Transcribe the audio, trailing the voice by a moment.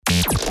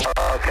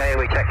Okay,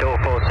 we checked all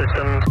 4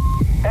 systems.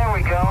 There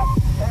we go.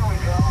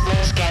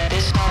 Let's get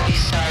this party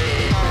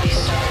started.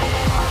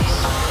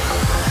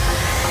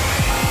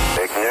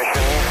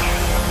 Ignition.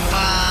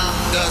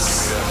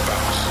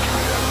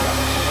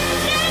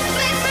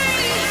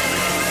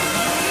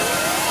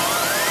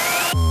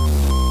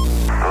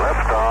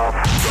 Lift off.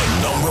 The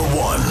number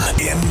 1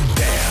 in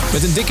dance.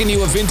 Met een dikke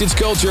nieuwe Vintage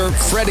Culture,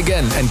 Fred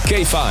Again en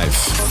K5.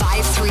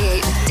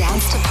 538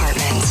 Dance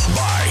Department.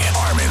 By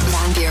Armin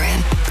van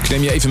Buuren. Ik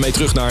neem je even mee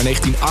terug naar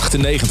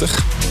 1998.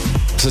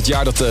 Dat is het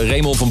jaar dat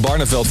Raymond van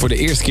Barneveld voor de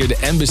eerste keer de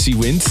Embassy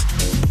wint.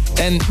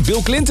 En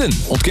Bill Clinton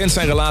ontkent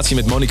zijn relatie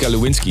met Monica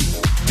Lewinsky.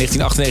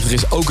 1998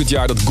 is ook het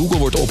jaar dat Google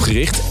wordt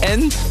opgericht.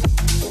 En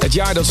het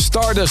jaar dat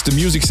Stardust The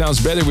Music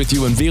Sounds Better With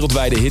You een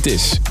wereldwijde hit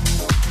is.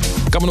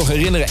 Ik kan me nog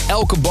herinneren,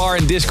 elke bar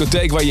en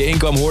discotheek waar je in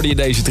kwam hoorde je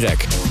deze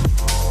track.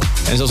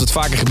 En zoals het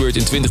vaker gebeurt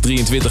in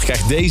 2023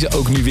 krijgt deze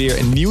ook nu weer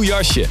een nieuw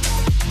jasje.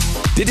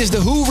 Dit is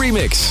de Who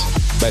remix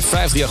bij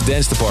 538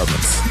 Dance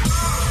Department.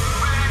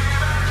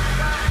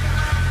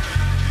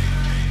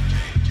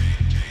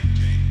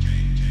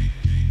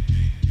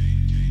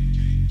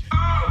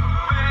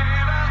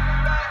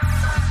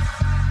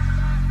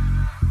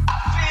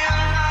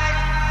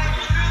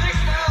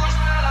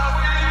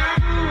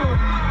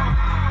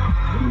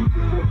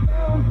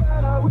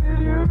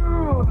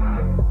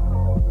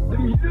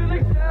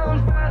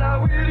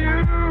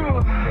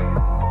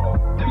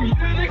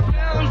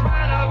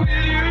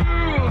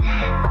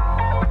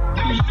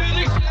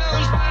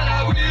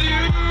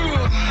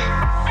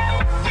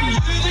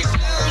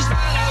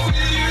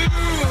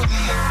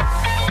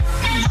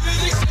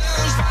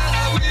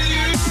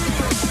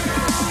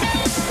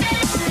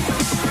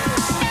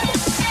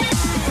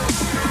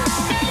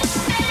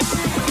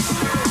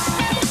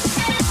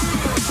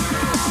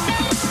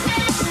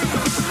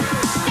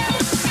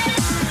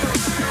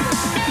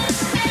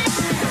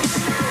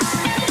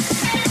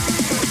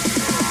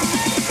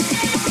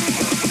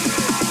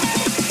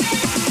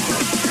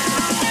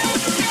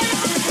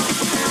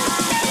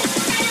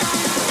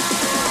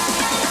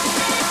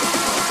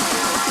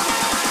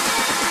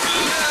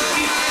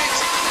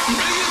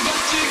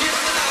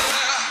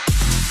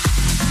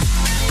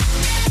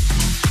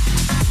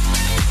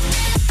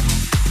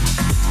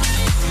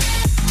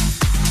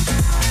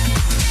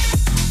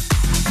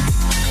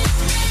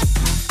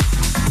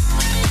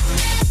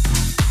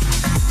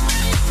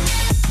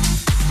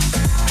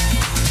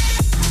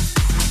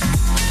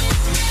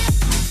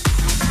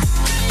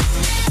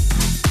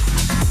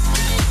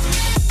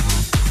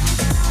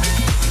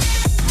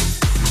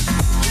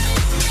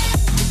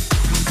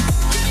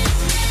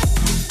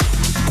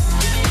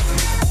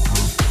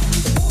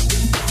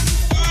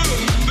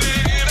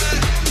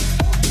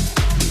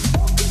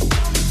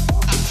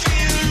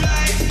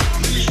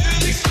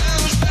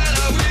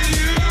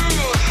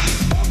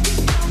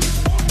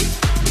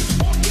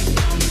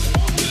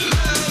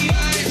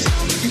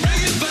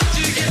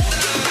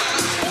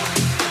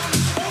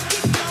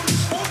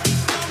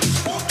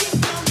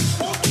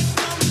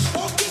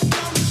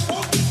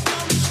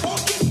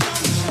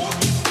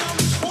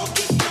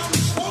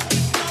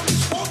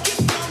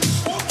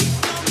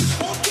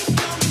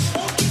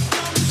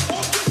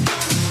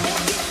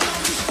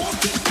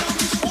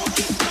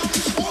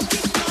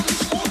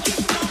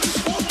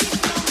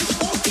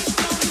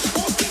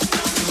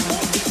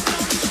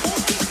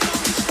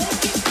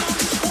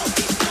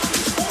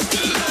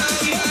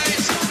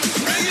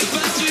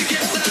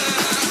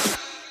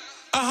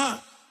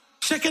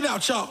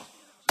 Y'all.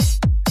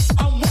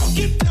 I'm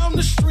walking down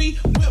the street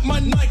with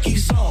my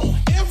Nikes on.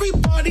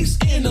 Everybody's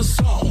in a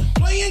zone,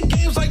 playing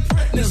games like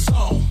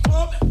prednisone.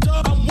 Pumped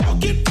up. I'm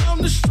walking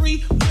down the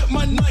street with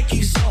my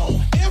Nikes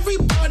on.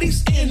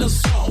 Everybody's in a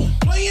zone,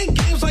 playing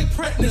games like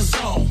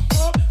prednisone.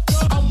 Pumped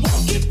up. I'm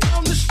walking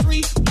down the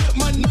street with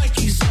my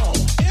Nikes on.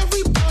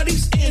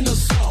 Everybody's in a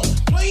zone,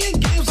 playing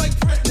games like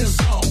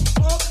prednisone.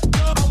 Pumped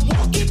up. I'm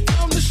walking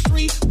down the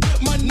street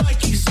with my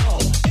Nikes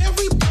on.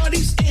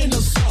 Everybody's in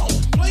a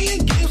zone,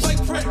 playing games like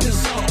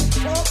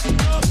prednisone.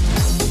 Pumped up.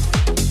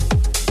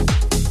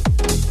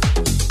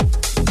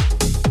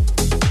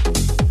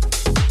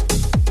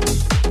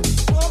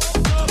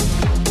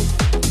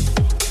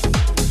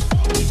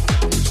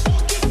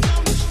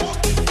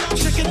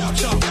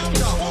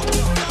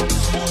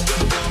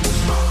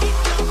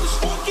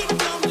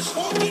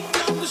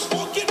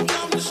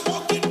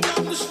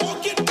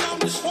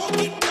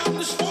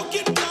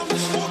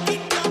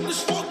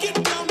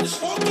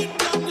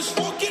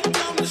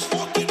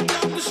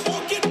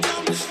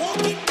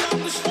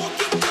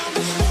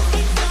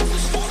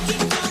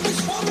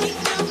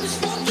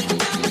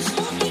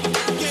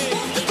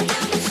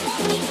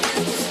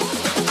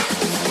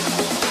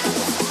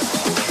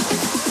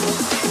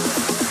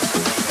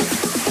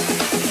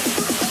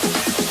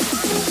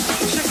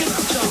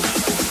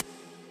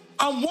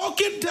 I'm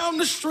walking down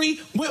the street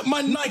with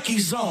my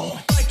Nikes on.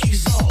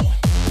 Nikes on.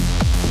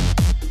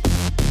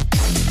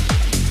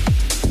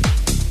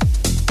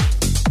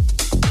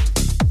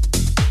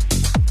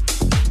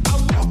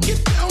 I'm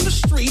walking down the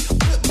street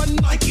with my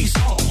Nikes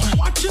on.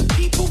 Watching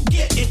people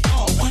get it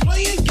on.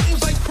 Playing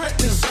games like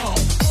prednisone.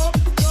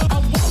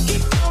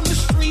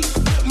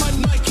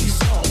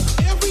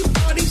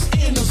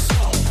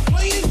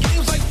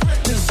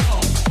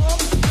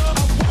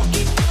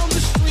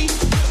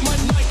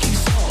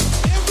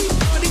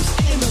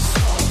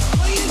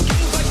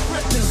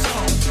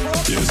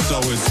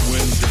 it's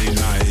Wednesday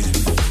night,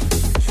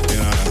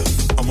 and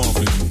I'm off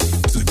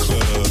into the club.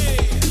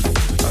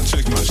 I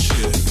check my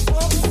shit,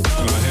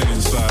 and I head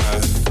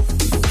inside,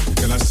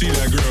 and I see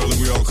that girl that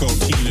we all call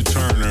Tina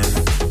Turner,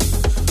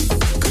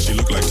 because she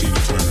looked like Tina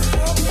Turner.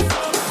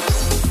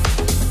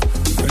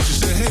 And she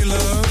said, "Hey,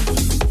 love,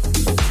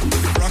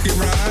 rocket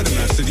ride?" And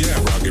I said, "Yeah,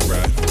 rocket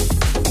ride."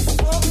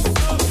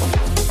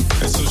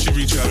 And so she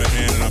reached out her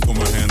hand, and I put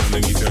my hand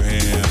underneath her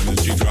hand, and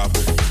she dropped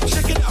it.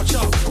 Check it out,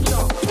 y'all.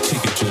 The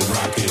ticket to the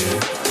rocket.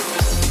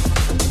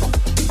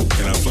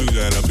 And I flew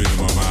that up into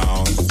my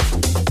mouth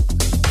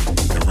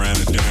and ran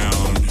it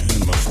down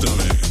in my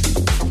stomach.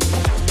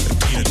 And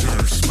Tina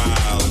Turner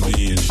smiled at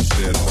me and she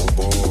said, "Oh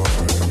boy."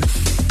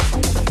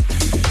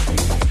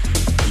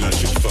 And that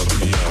just fucked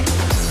me up.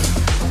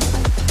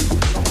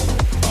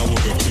 I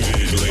woke up 2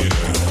 days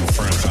later at a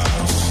friend's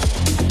house.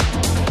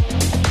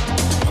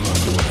 I'm not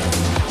sure what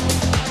happened.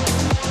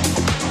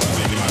 I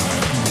think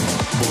my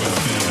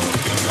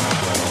boyfriend took his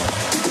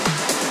eyeball.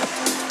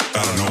 I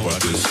don't know about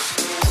this.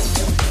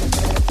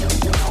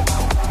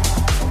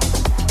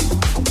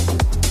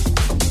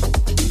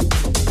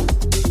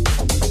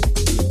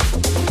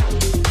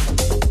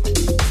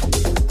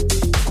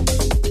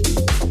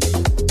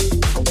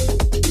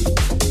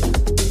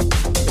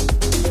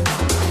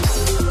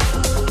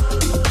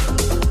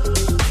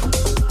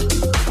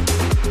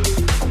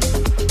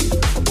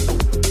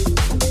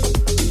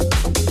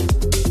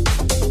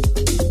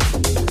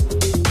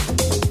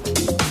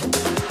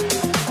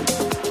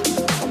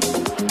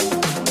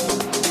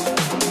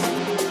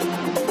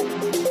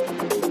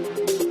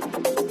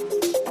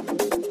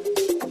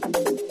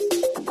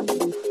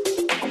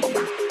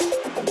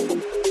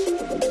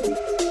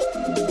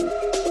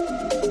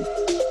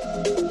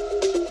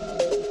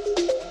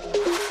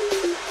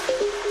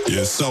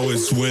 So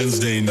it's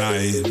Wednesday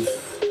night,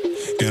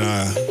 and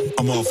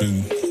I'm off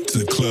into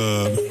the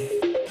club.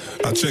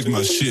 I check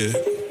my shit,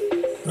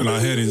 and I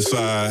head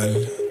inside,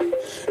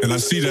 and I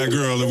see that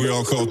girl that we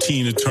all call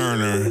Tina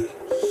Turner,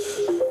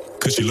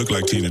 because she looked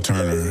like Tina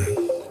Turner.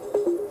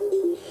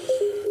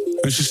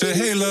 And she said,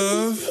 "Hey,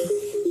 love,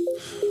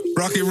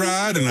 rocket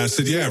ride?" And I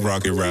said, "Yeah,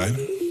 rocket ride."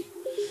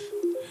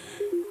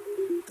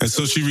 And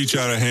so she reached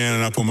out her hand,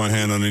 and I put my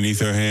hand underneath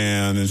her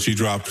hand, and she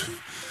dropped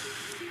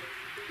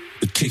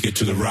the ticket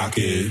to the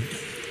rocket.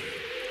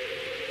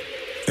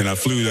 And I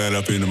flew that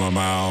up into my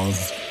mouth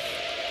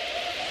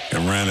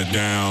and ran it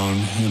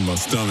down in my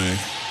stomach.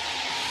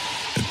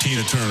 And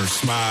Tina Turner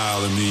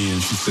smiled at me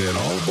and she said,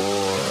 "Oh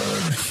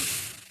boy."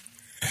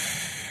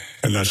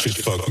 And that shit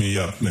fucked me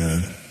up,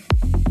 man.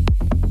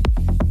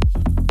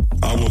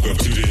 I woke up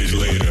 2 days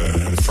later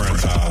at a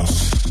friend's house.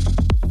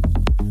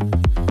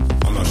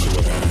 I'm not sure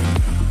what happened.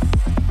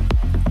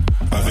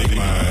 I think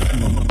my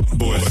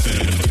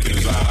boyfriend took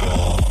his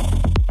eyeball.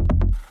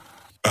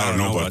 I don't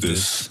know about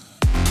this.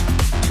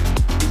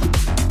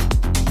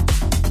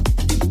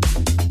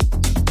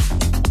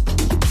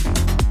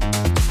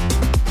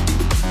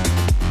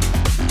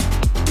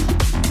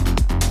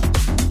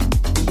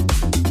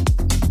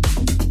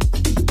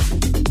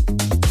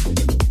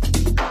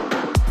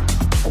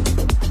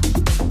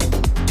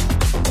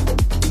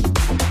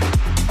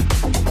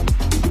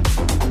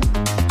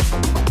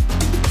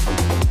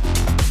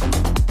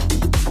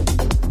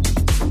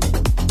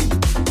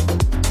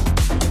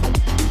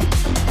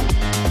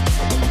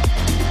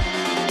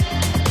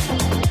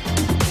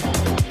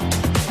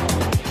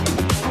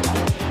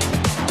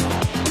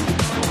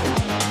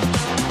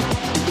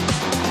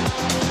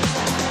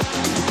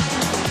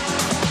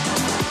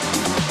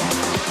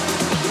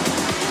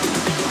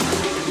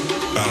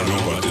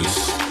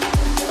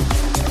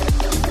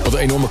 Wat een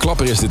enorme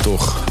klapper is dit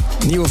toch.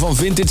 Nieuwe van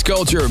Vintage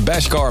Culture,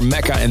 Bashkar,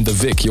 Mecca en The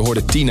Vic. Je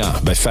hoorde Tina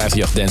bij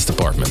 538 Dance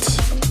Department.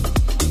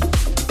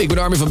 Ik ben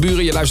Armin van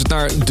Buren, je luistert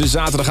naar de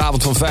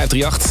zaterdagavond van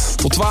 538.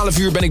 Tot 12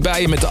 uur ben ik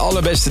bij je met de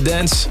allerbeste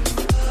dance.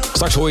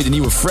 Straks hoor je de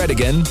nieuwe Fred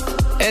Again.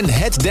 En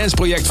het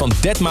danceproject van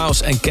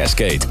Deadmau5 en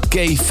Cascade,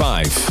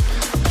 K5.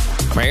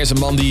 Maar eerst een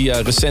man die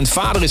recent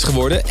vader is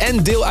geworden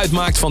en deel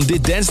uitmaakt van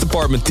dit Dance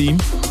Department team.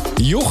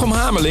 Jochem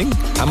Hamerling.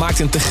 Hij maakt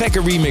een te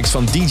gekke remix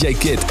van DJ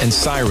Kid en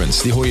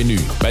Sirens. Die hoor je nu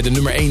bij de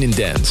nummer 1 in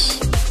dance.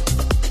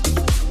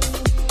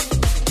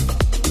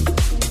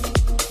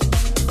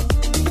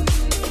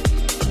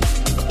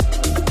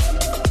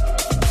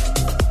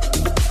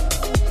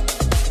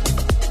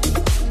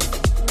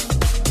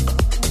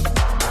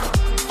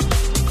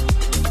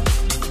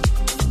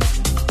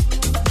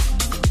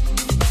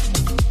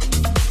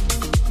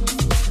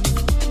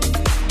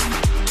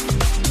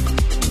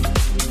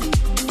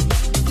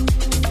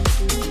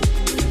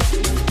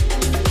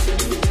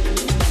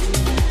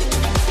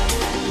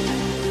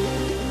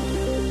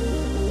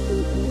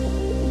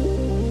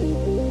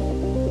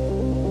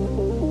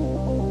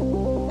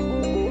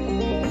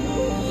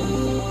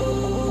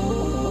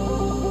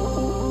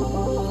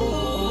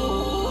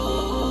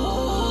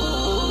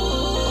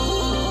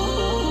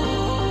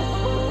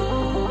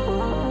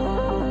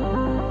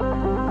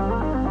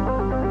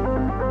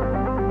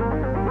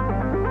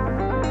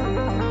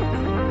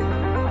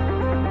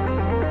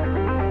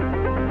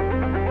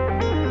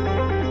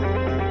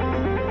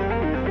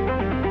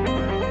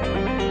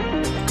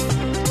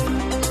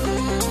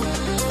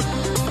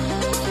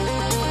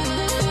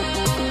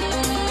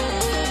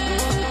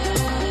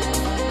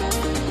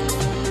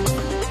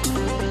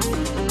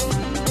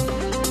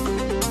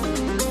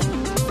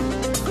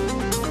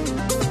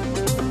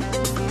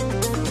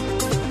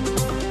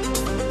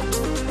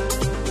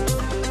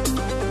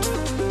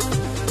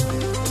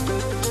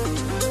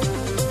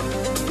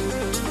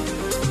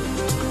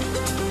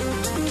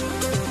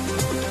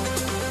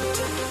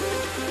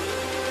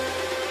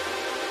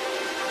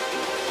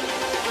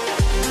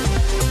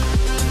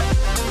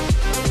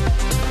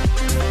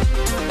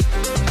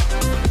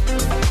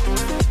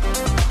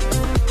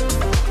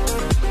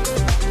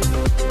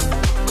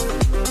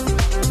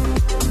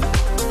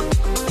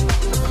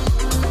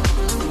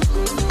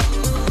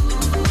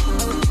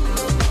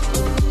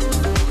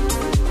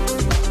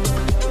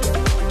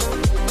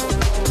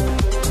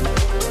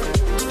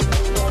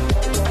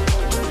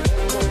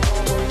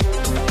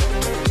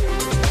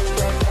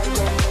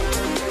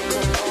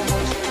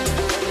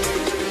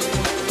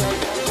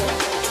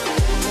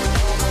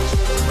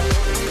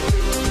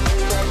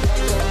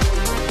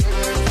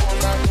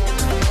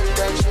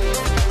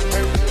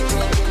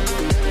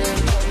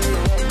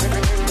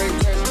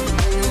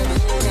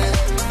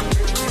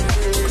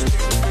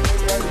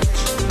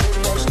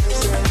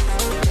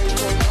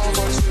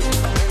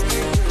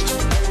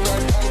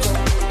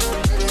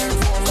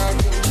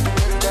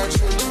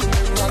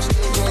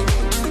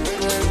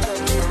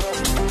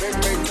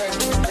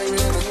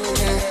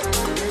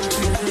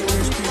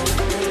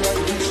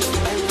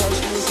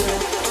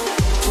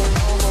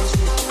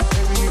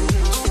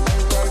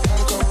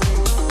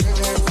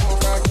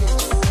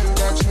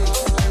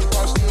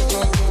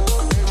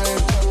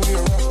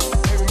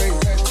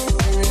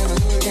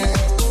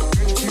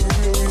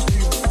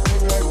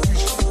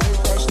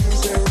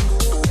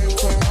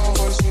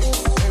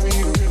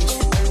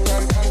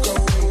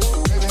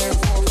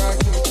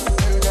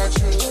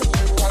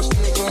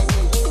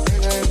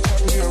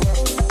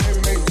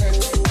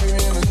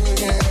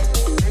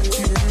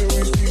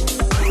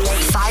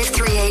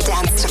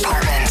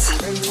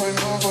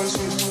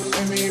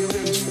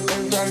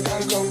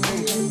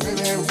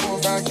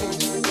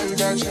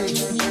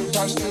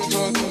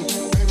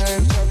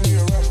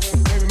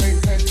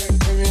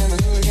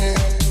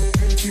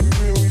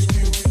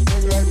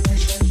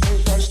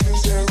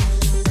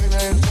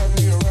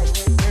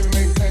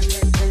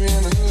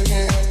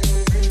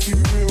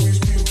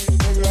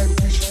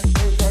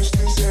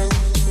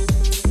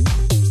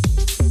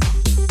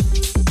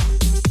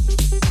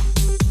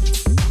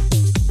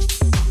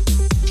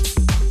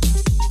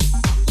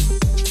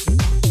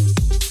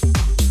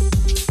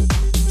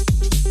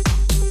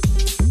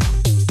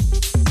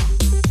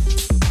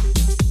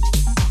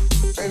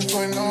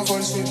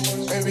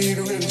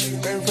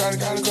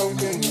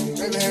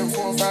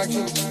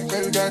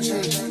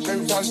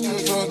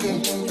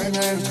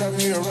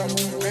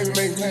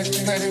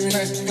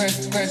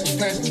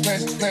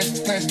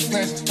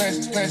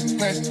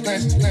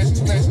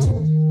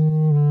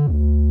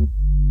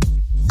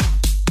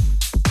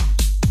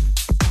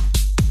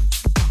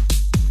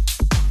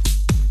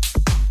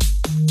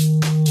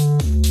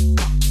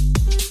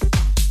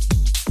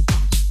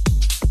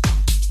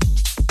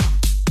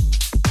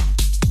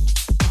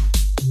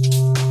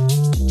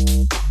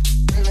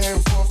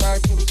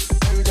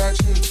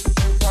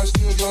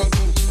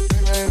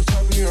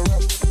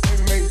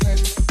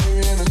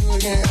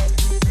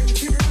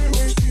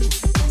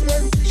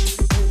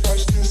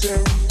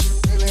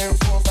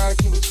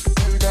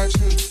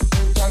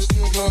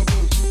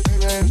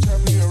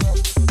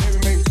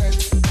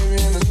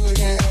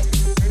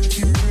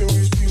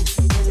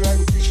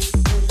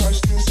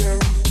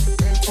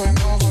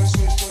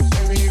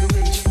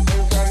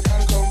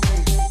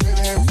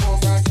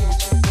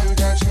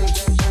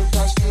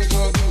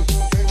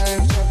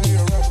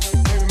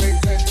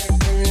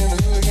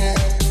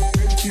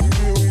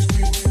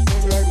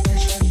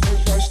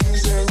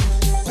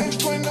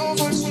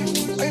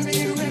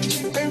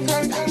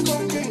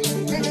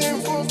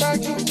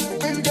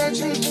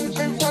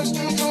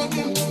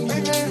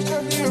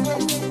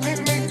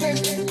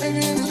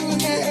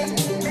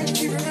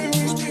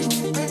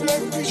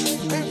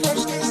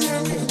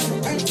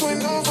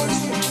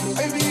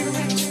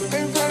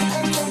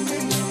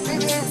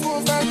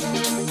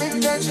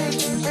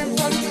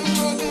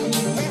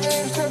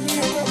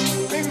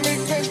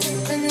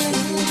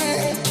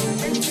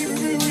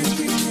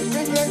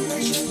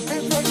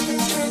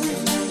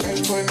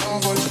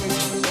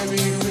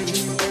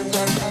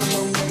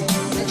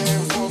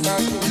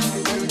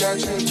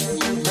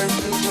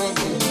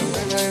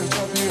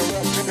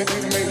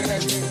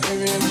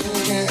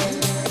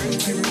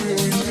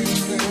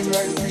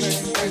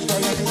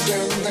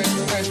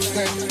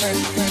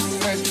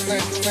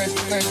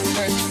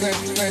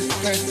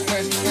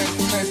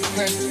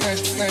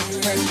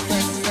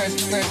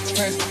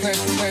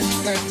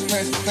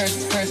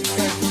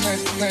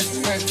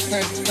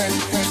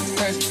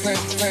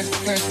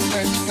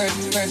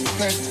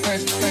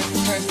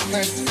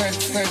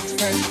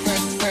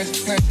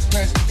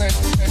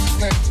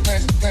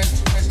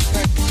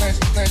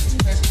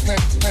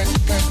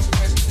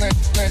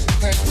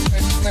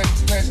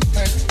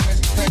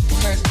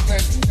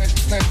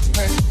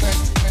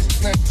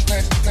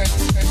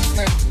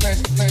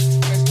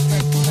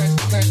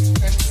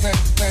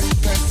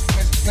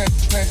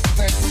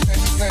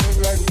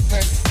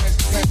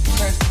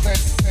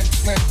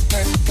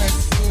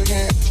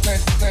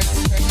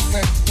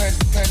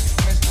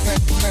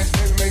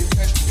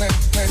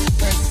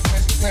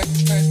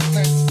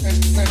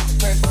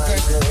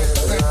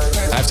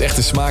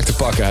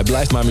 Hij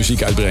blijft maar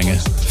muziek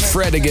uitbrengen.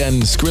 Fred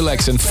Again,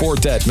 Skrillex en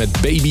Fortet met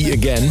Baby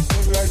Again.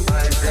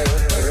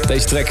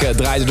 Deze track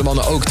draaiden de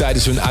mannen ook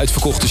tijdens hun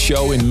uitverkochte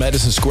show in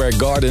Madison Square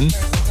Garden.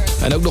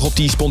 En ook nog op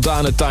die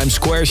spontane Times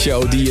Square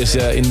show die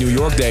ze in New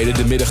York deden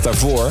de middag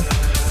daarvoor.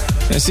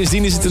 En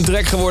sindsdien is het een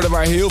track geworden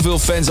waar heel veel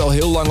fans al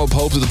heel lang op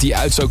hoopten dat hij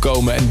uit zou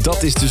komen. En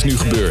dat is dus nu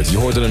gebeurd. Je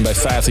hoorde hem bij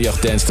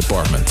 538 Dance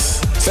Department.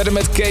 Verder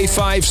met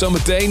K5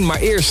 zometeen, maar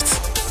eerst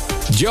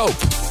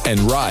Jope en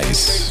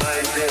Rise.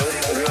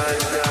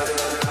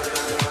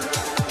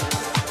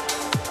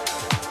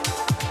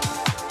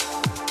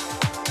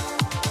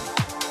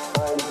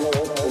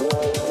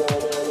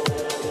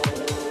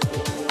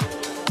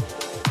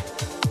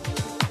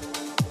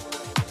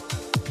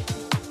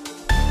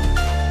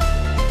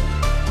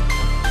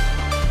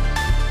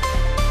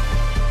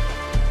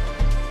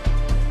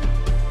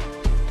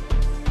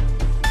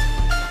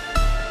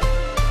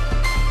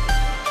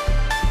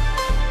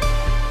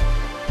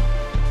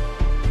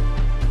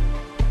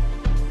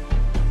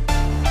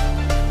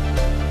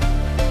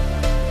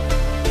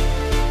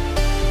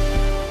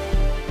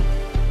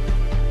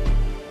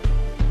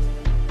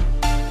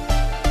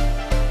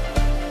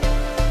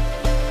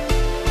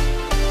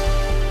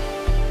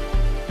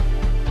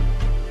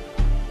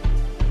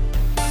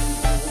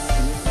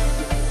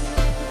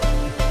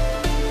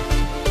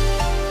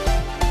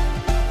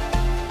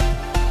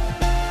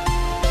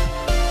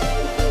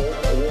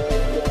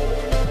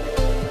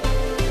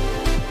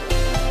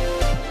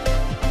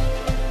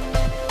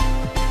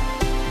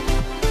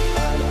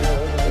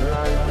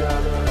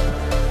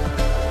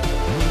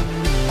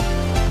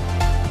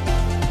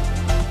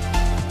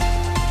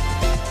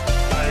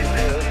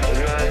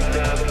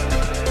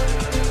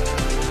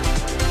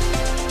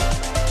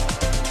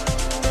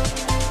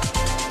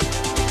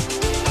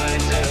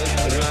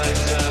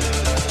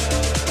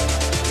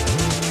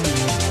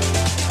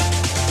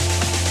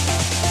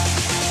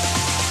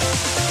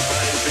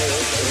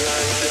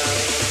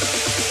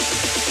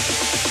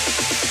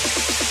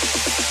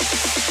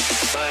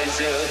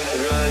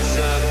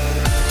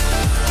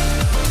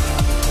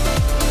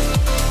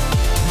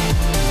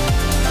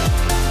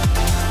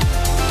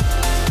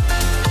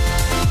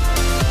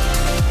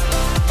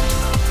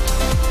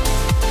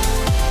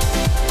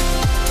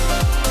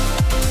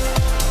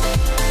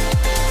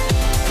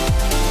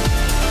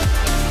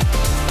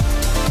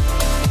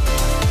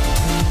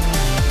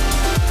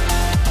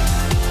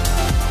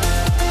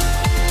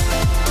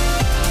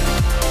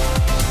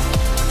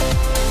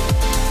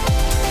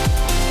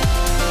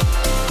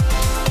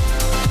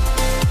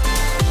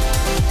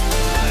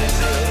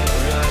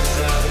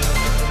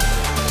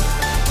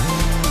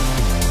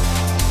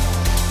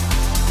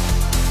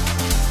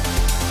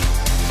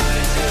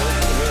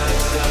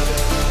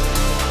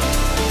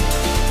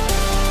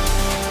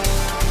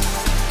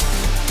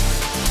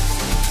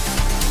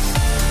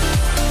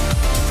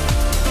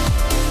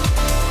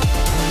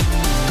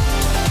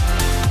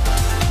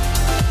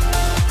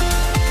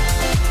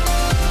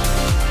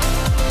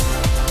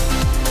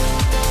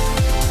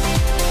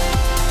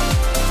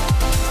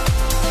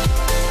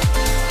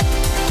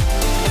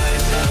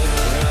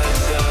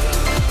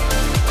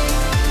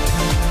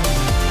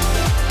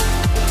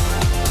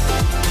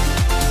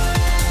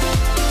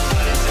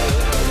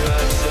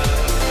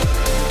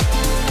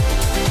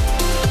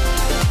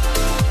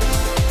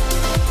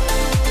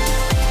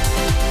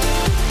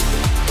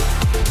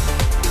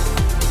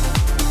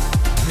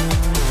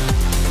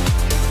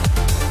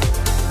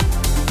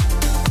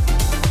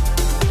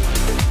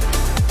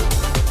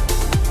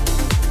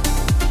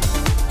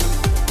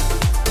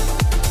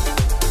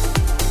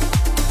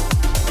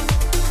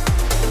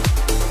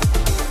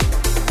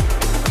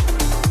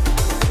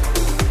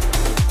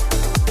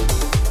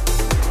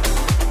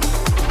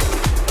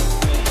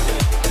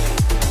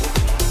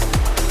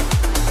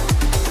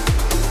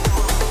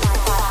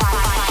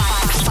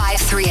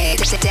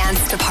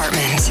 Dance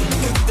Department.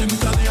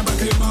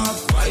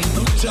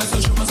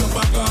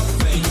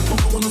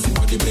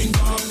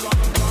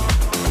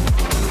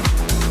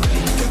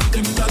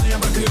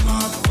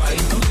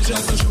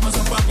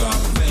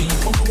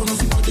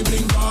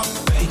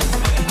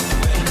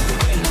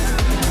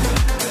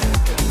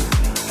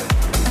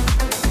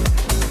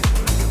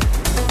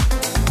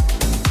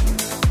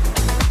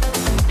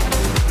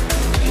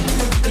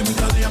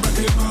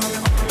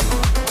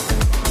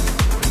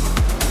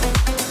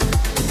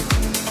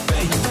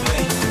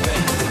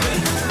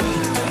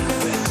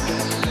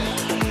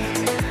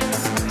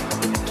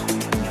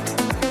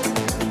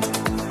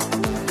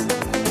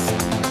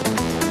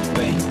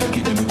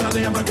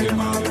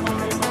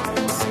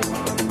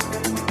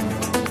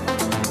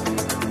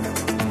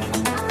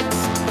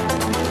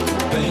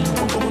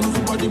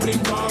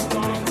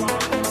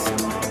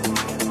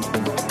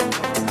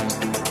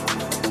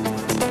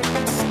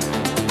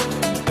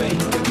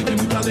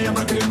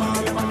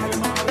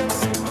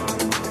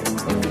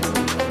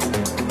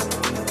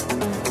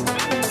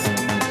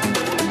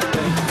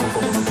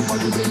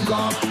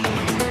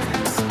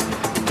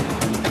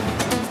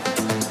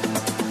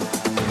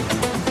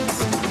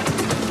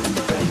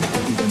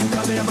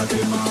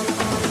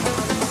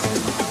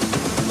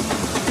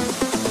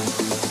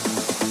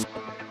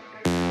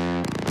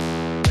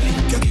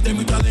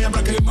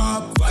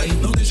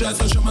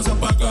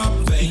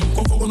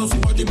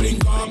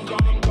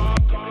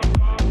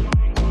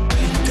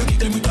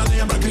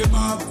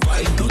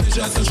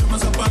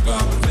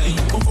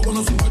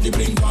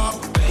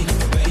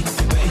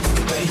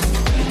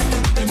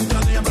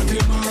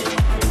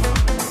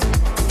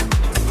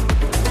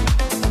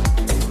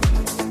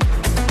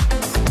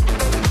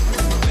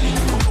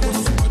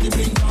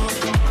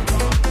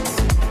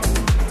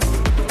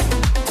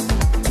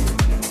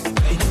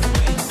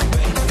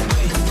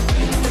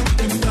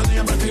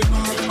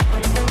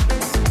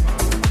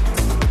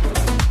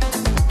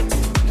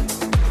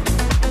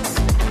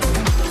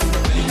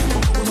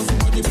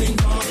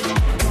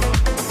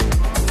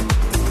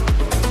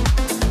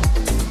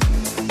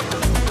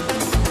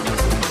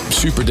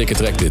 Super dikke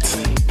track dit.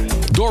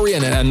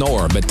 Dorian en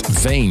Anor met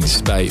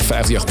Veins bij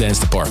 538 Dance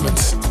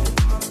Department.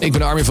 Ik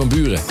ben Armin van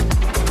Buuren.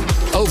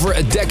 Over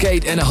a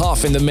decade and a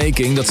half in the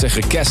making, dat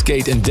zeggen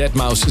Cascade en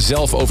Deadmau5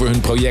 zelf over hun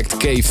project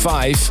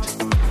K5.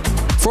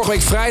 Vorige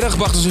week vrijdag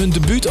brachten ze hun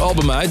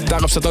debuutalbum uit.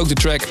 Daarop staat ook de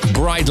track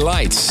Bright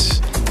Lights.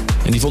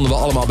 En die vonden we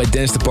allemaal bij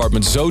Dance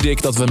Department zo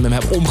dik dat we hem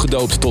hebben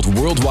omgedoopt tot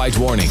Worldwide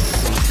Warning.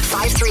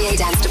 538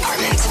 Dance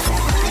Department.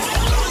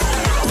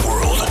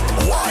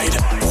 Worldwide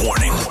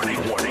Warning.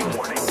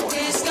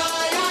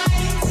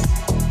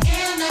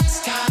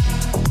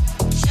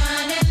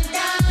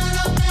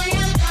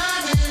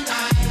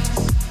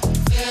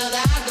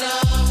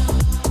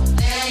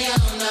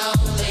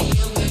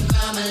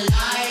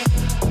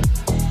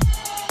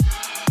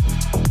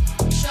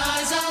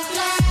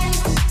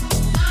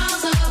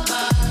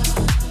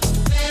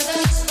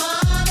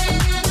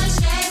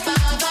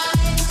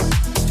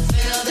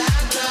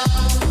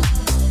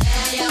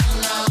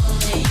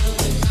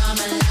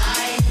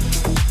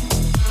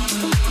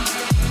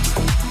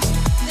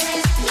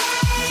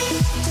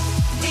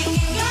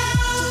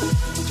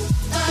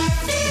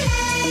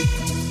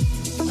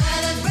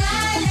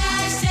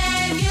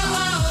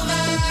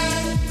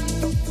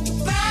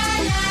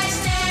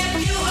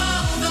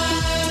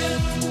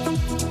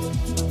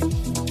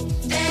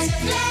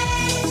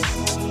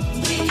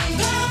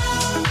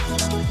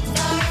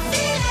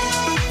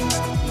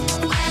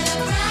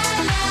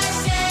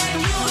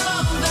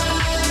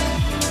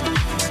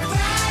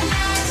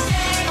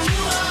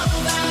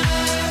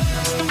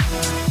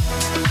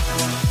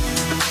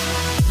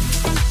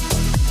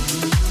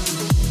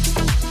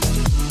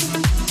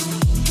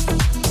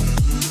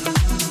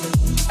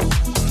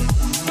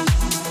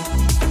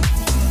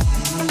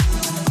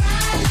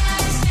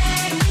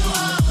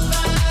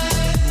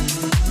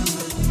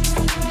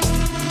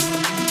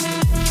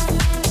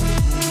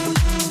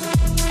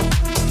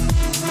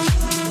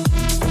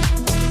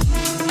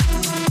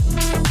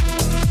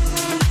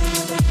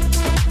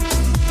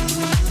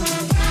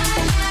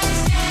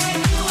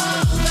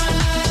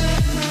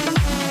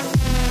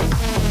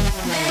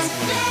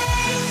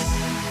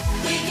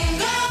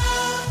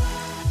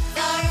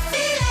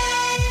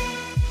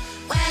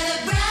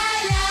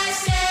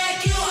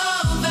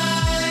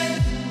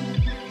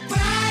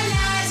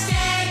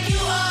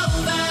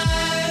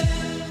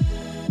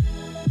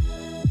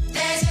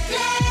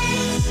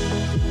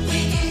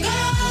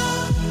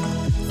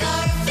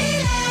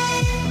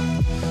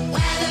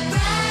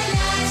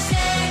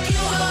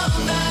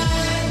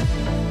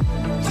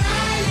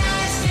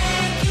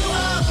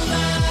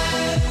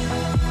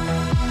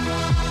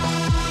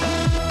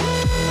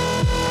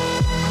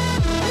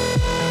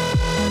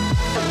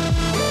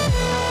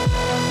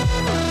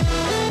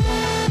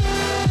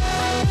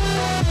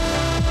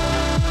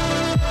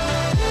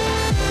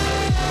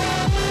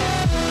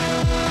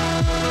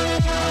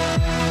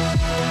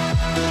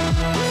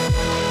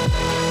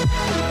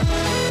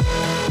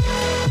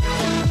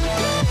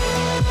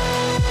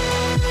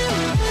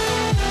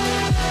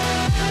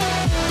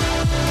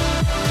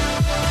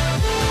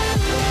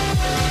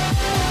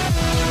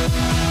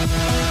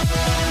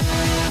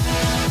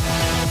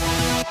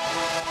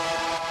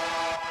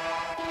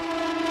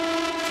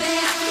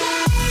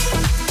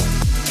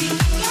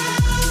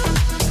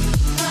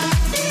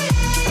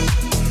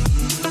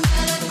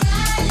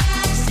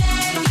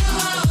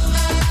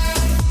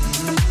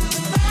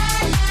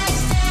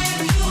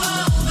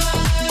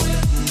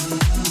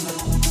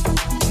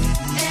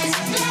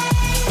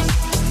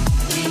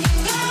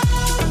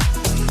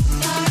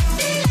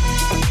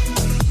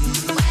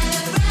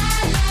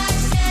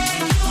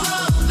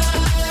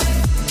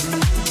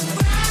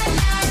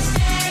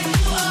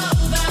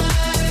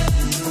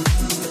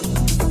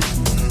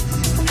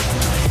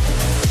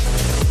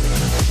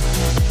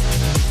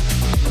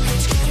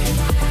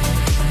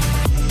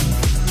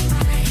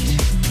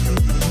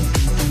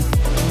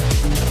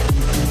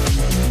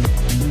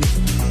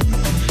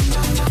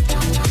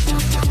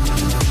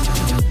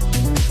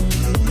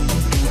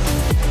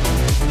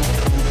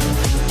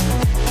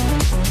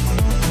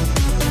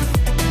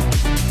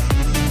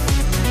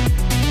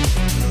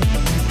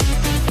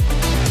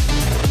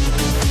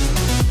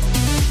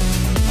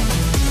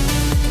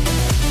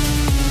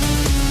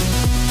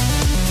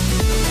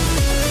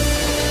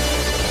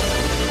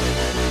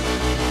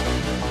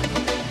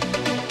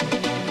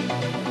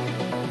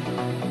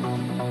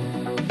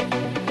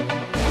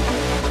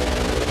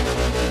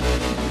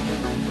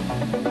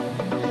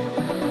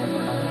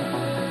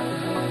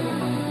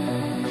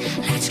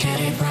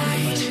 it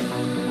right.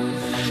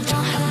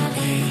 Don't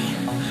hurry,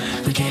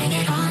 we're getting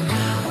it on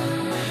now.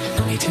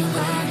 No need to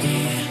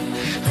worry,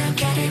 we'll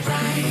get it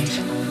right.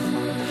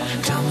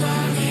 Don't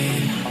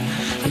worry,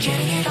 we're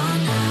getting it on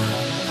now.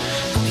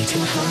 No need to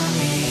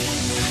hurry,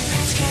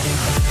 let's get it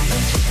right.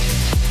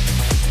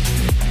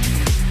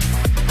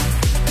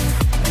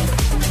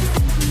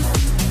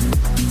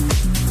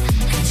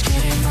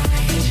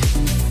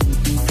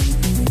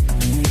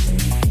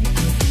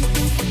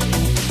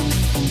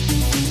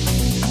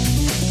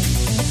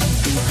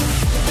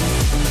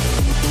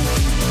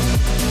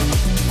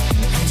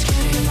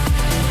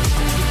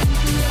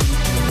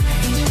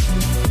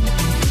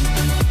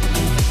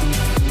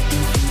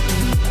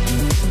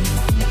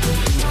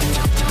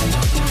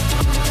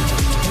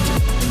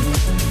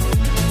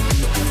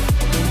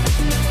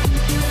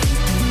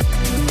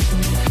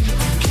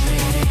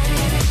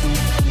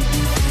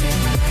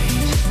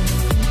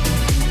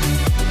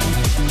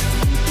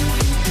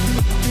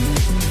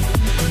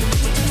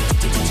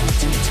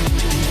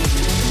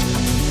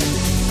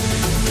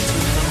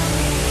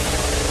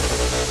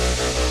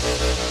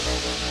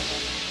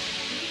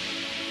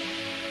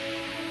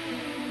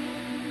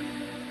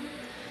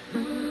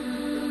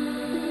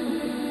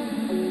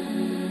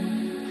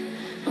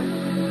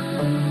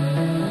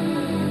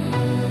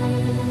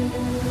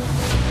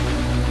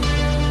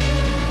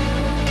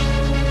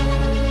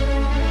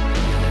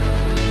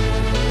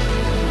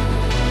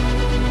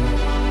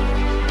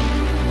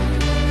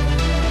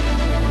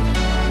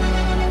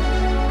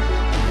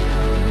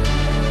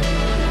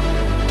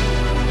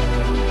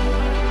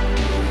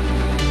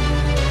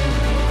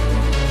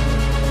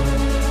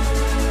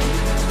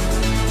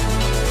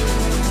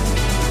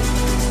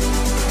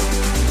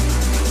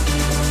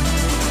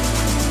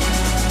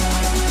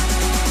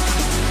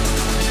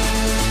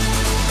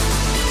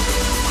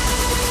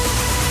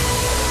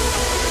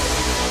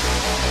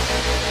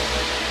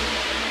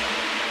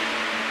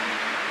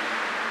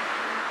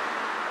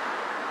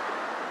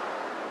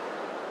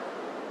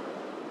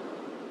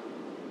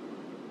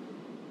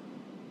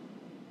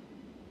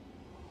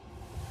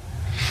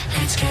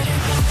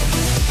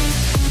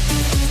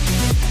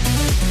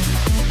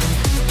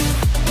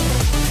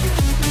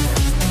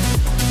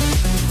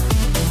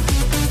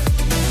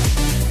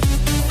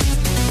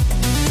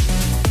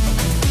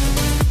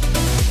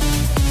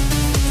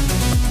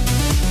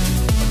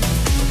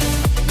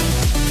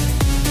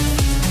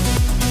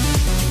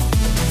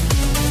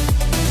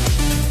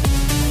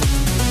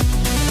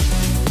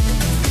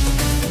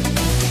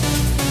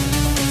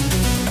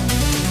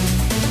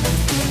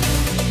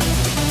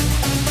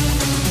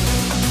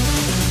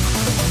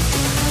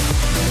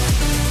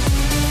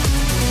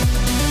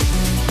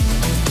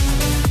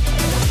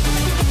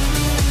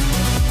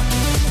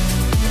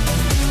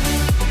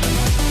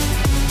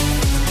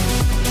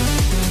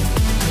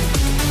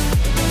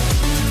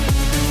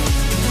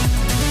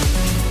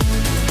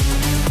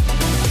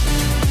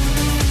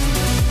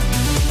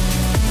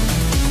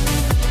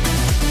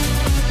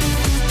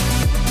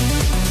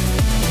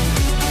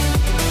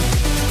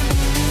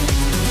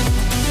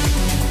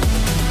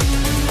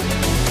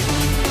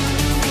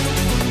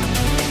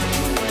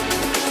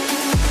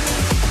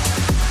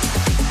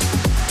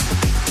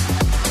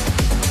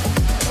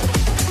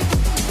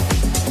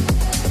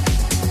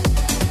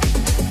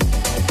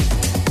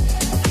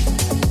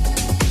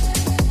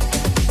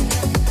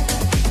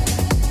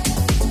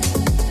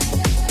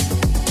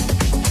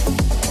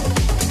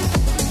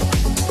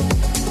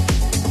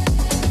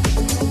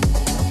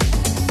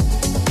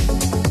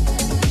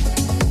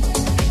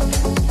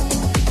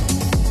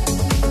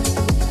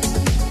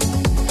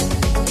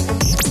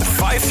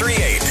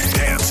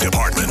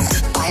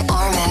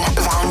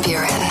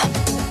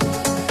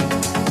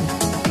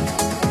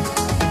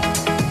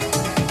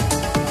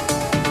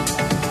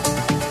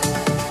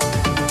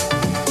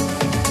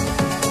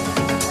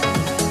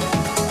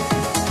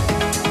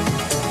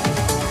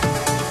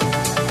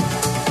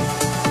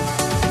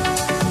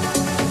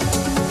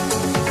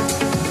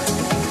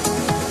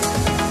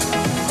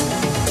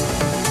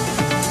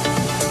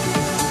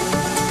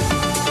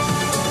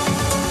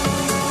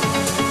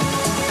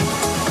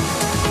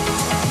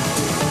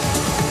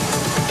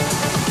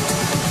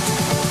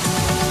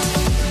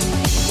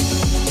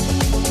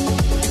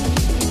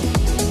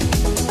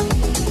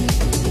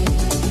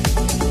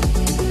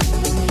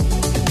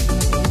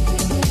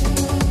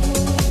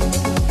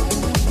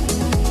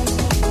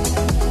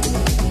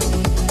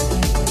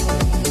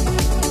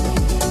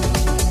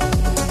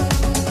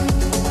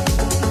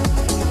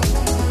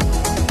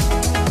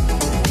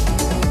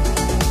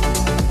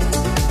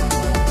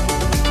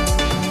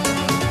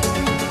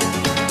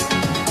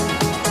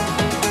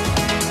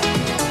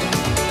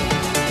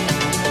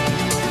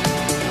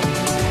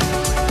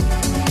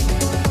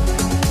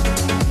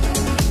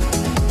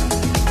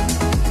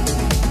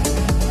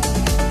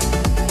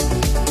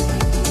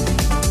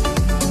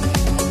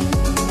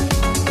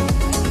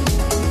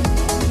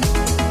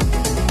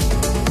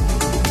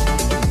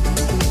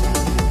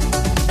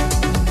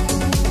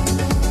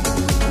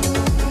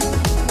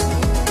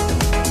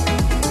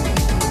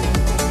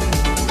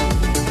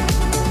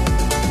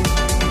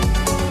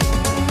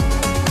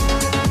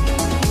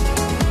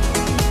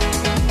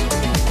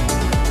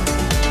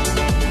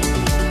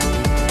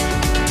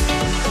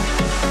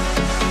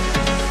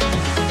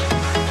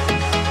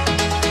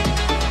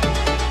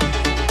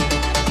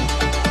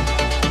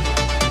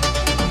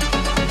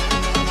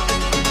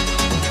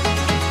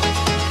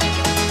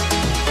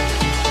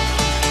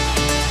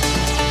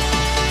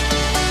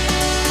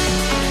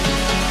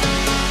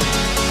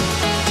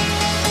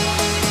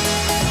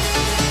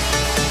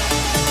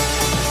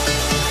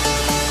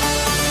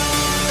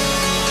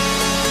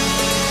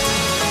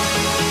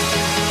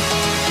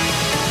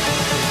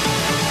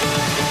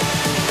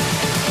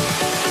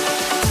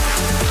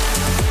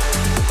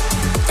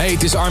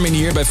 Het is Armin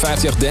hier bij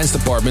 538 Dance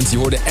Department. Je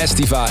hoorde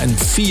Estiva en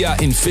Via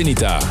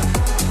Infinita.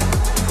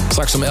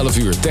 Straks om 11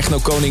 uur.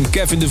 Techno-koning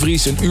Kevin de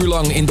Vries een uur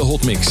lang in de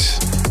hotmix.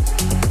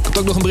 Er komt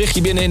ook nog een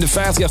berichtje binnen in de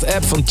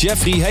 538-app van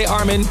Jeffrey. Hey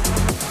Armin,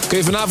 kun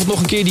je vanavond nog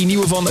een keer die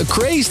nieuwe van A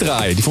Craze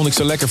draaien? Die vond ik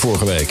zo lekker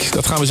vorige week.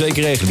 Dat gaan we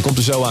zeker regelen, die komt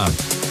er zo aan.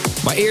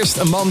 Maar eerst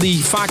een man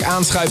die vaak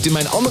aanschuift in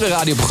mijn andere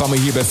radioprogramma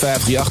hier bij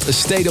 538, A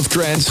State of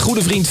Trance.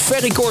 Goede vriend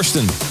Ferry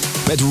Korsten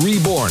met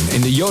Reborn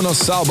in de Jonas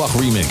Saalbach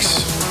remix.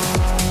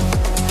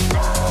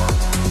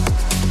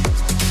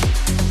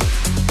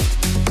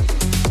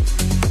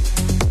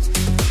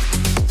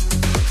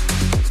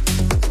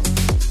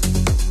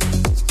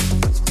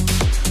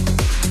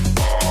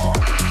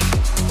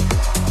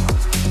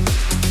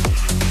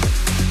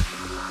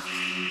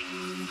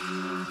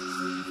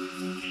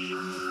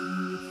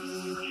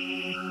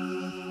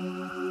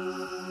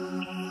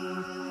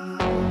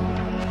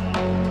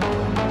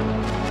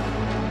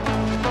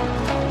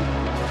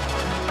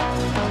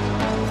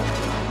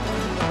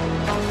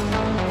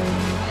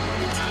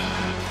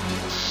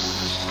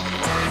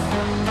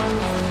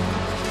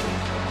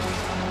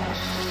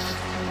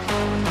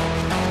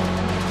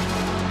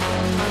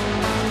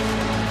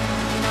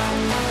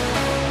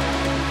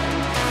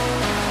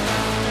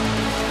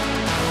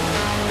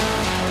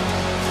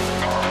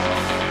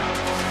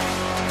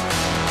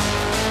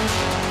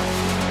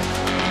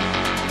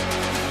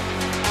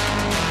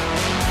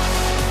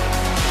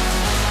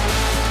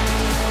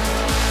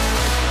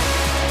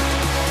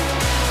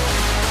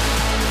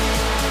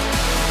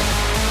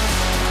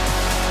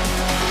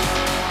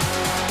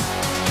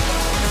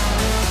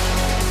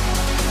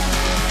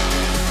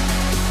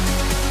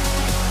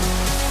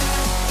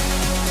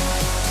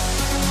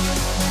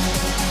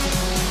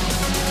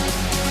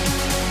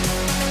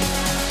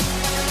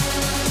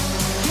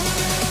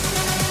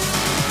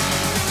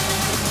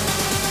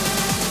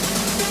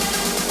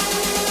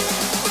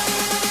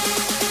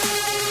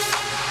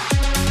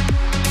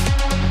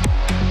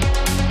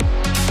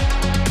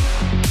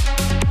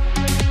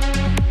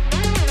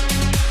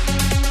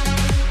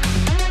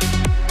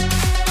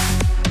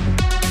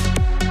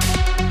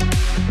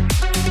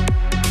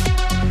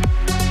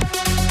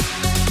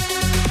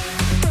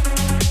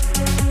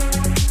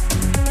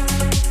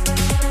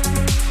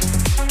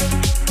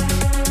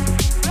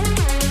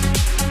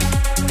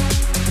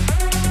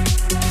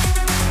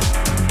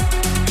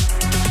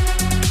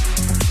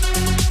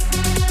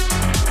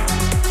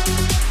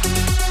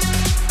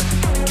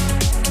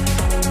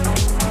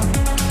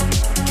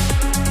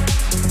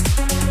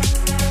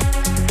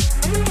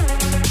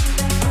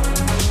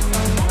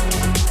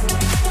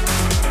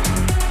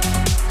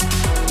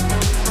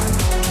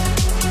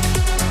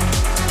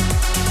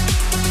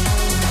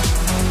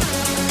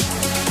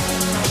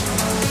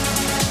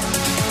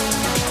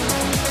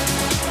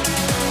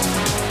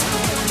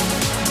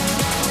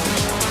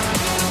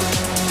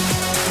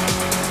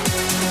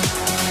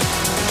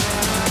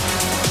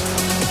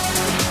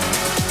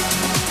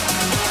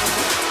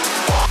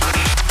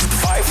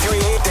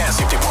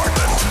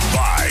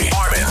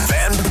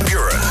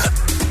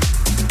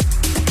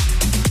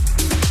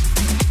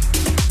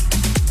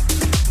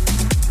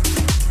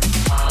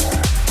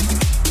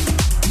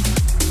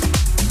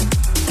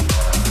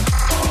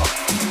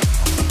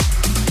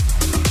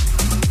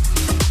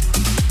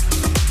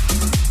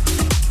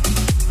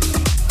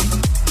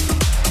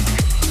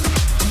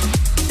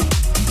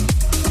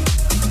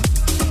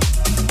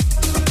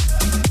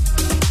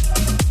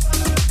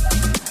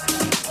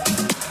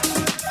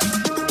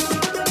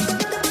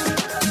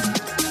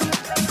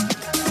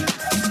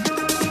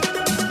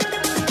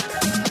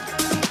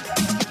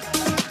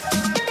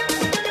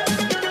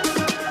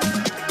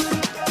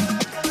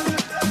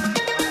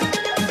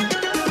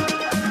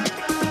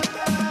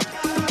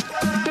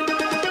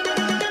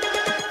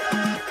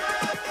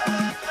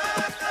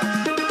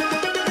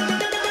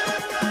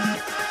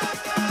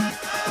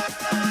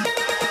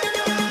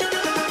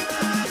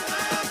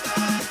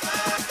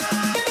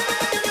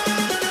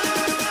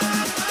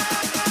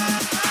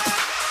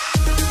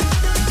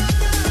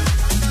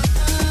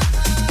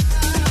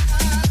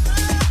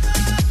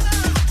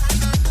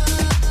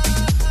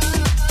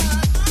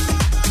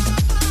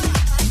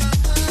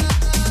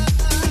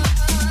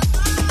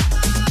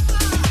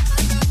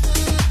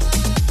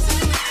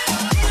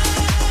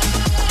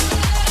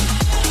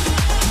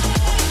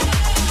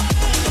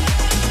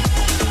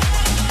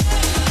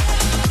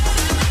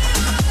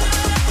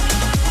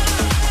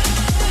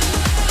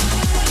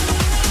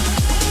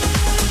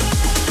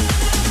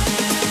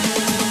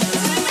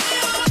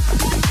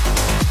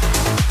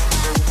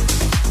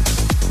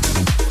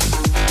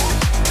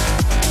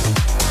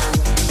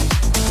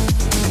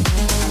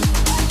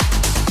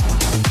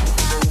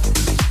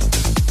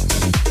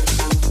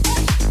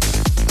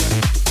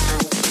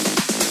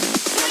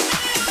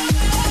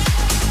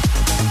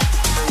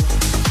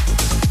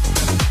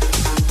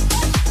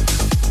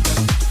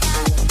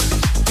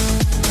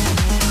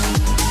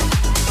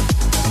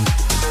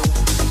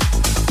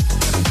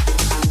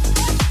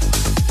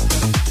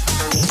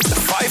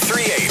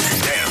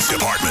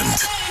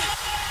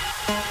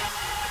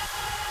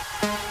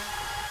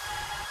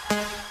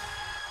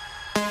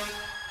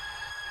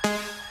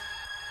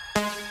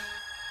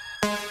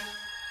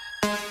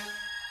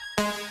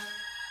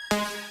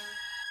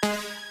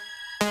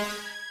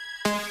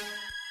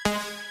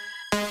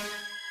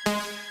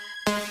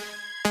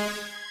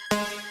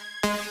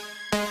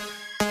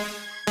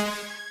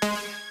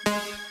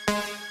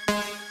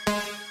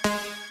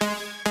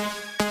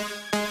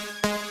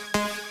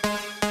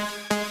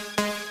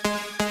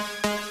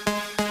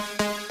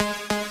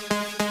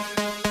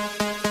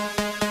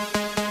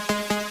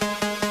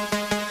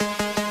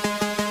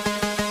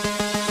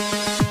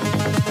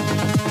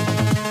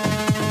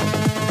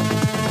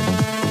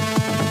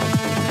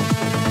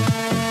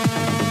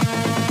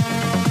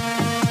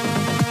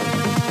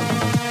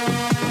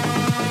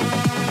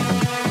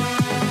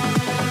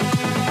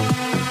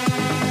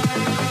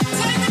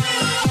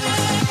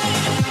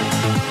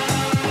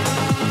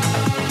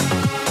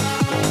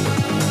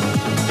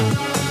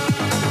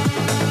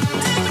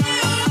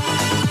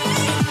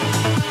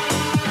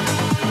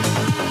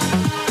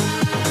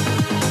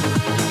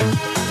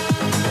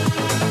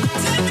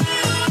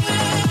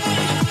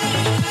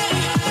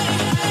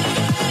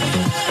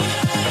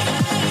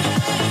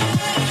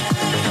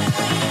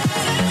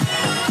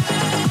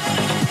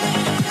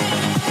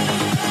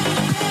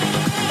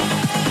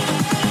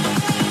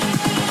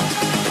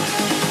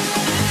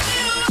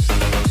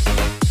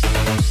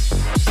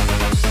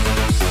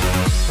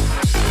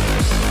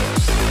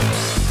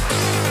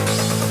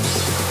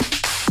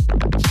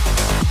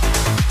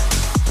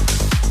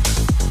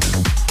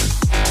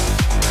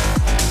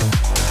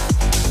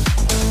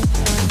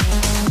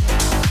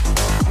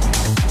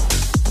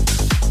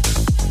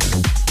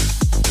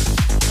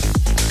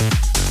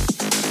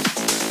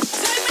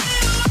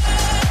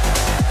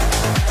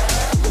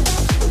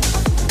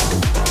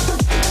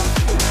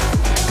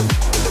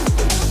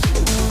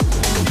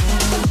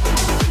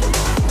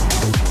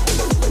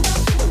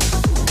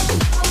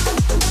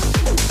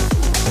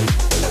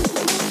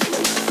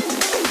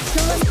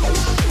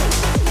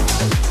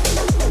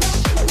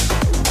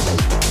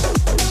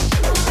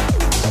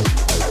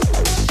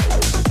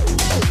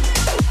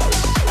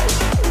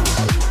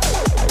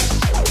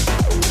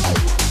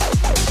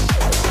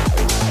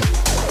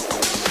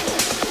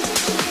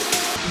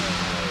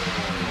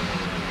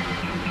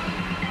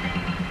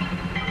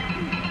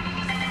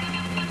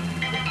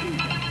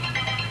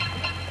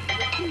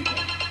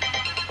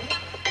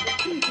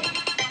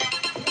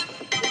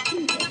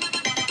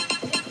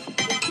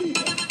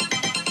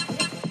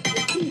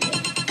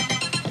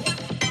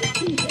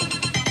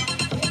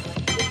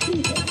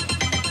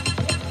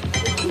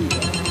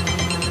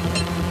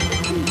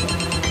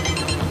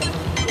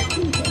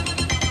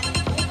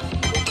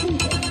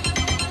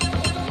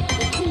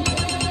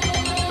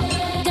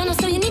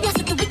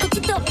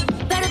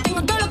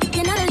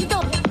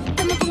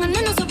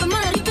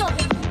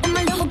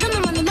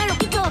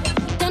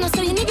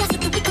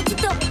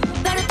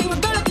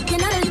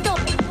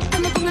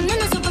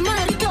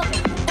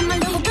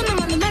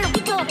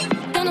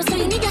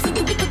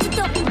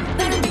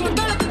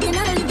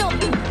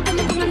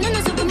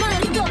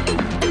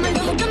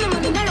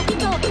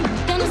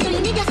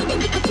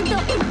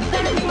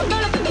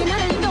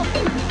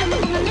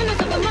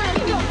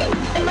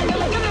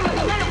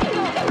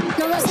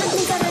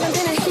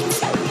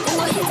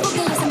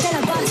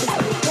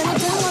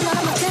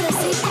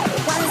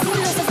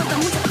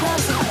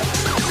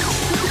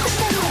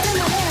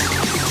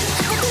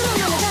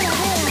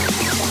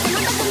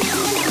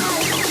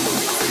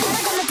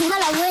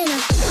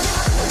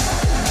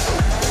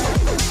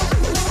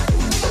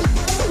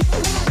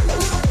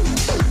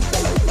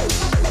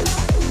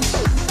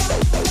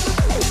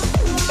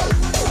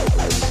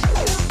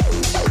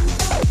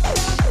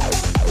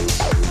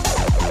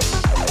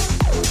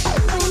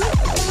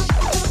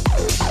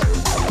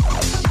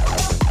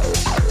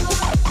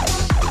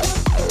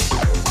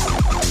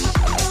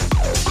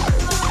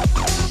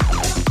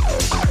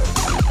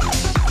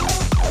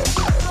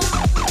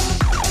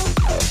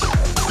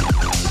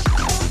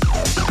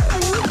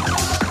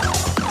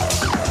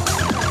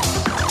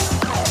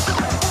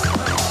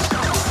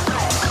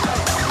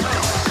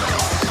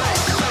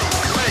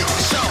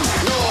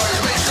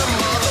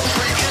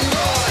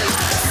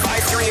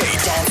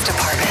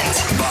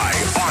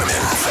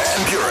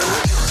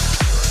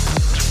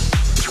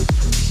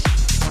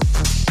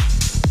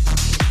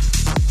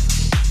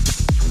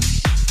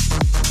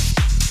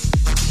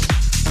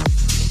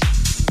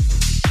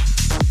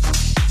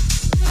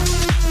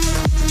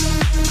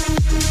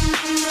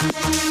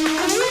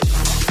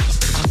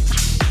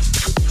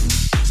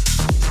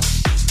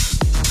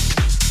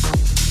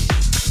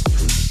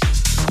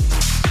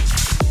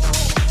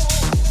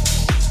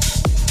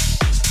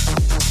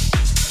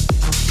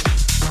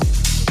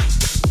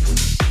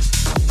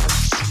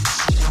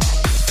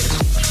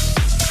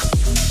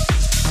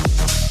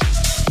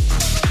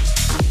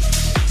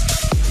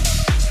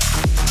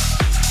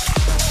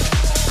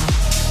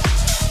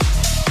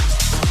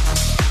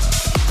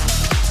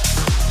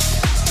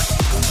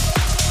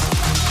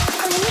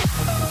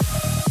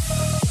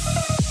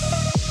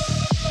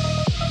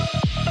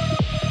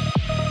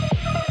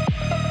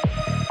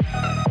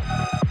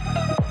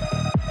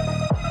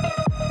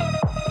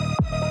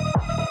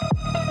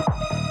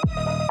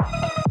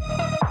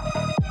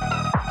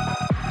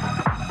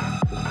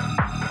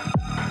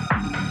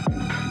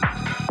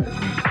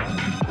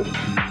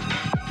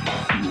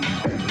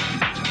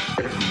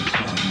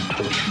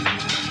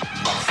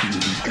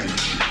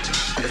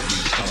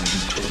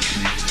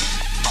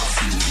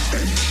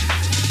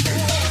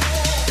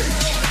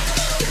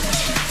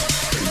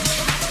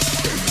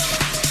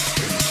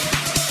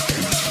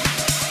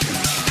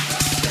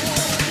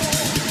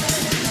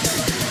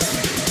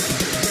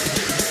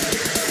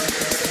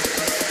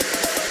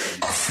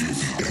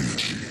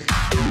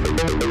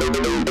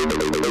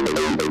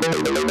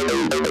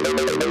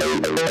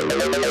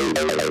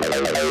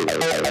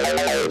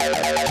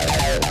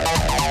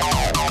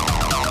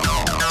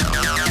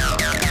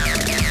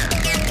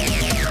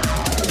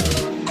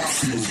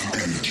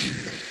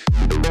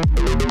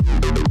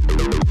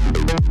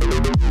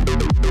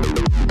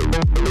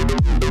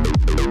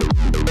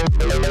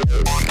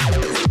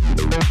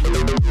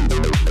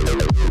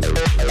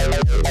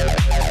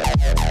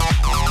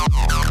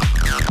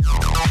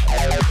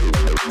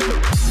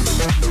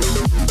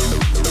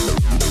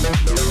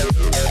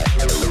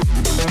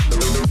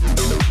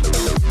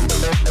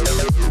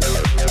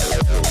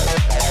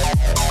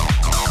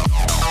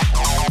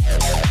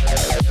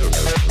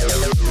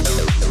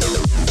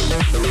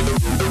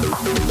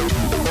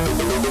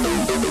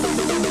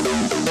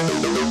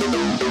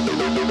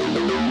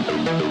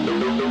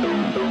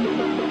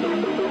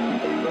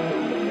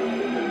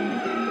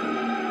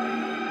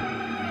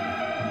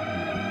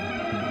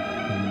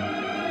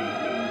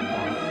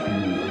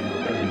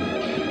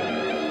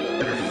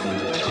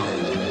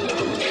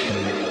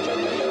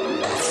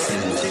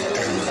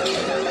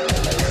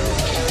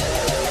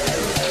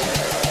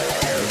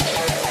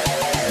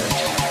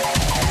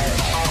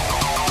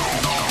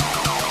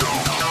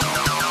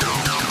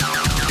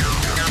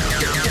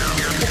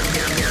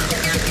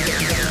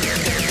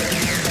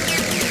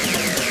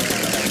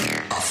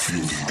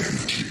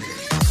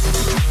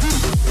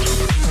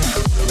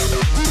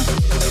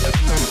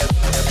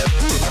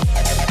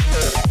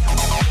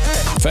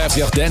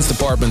 538 Dance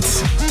Department.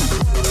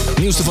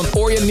 Nieuwste van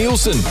Orjan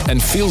Nielsen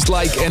en Feels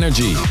Like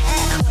Energy.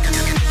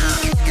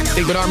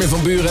 Ik ben Armin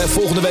van Buuren.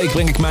 Volgende week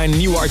breng ik mijn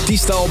nieuwe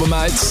artiestenalbum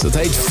uit. Dat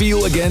heet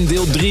Feel Again,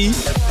 deel 3.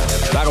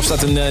 Daarop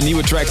staat een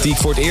nieuwe track die ik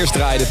voor het eerst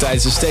draaide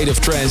tijdens de State of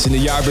Trance in de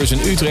jaarbeurs in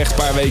Utrecht een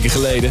paar weken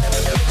geleden.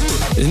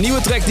 Een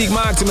nieuwe track die ik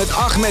maakte met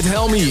Ahmed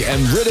Helmi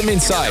en Rhythm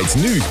Inside.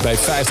 Nu bij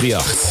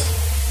 538.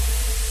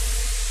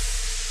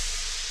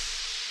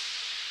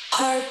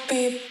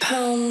 Heartbeat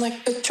pound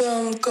like the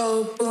drum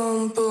go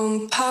boom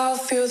boom pow,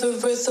 feel the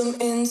rhythm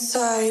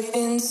inside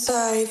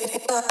inside.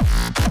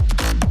 Inside.